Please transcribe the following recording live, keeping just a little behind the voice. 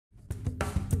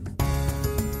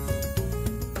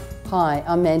Hi,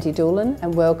 I'm Mandy Doolan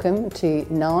and welcome to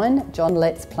 9 John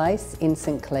Lett's Place in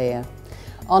St Clair.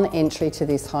 On entry to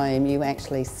this home you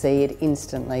actually see it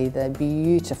instantly, the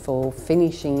beautiful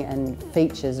finishing and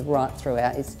features right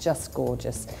throughout. It's just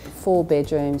gorgeous. 4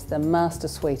 bedrooms, the master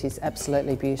suite is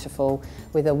absolutely beautiful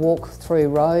with a walk-through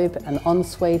robe, an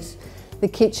ensuite. The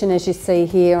kitchen, as you see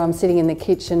here, I'm sitting in the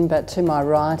kitchen, but to my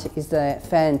right is the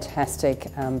fantastic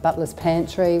butler's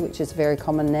pantry, which is very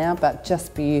common now, but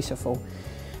just beautiful.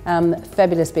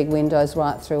 Fabulous big windows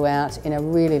right throughout in a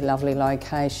really lovely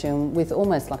location with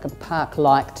almost like a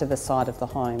park-like to the side of the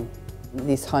home.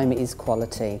 This home is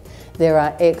quality. There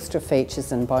are extra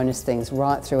features and bonus things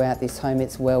right throughout this home.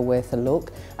 It's well worth a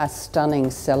look. A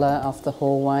stunning cellar off the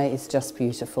hallway is just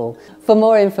beautiful. For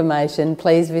more information,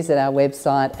 please visit our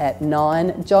website at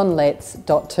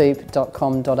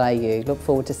 9johnletts.toop.com.au. Look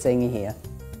forward to seeing you here.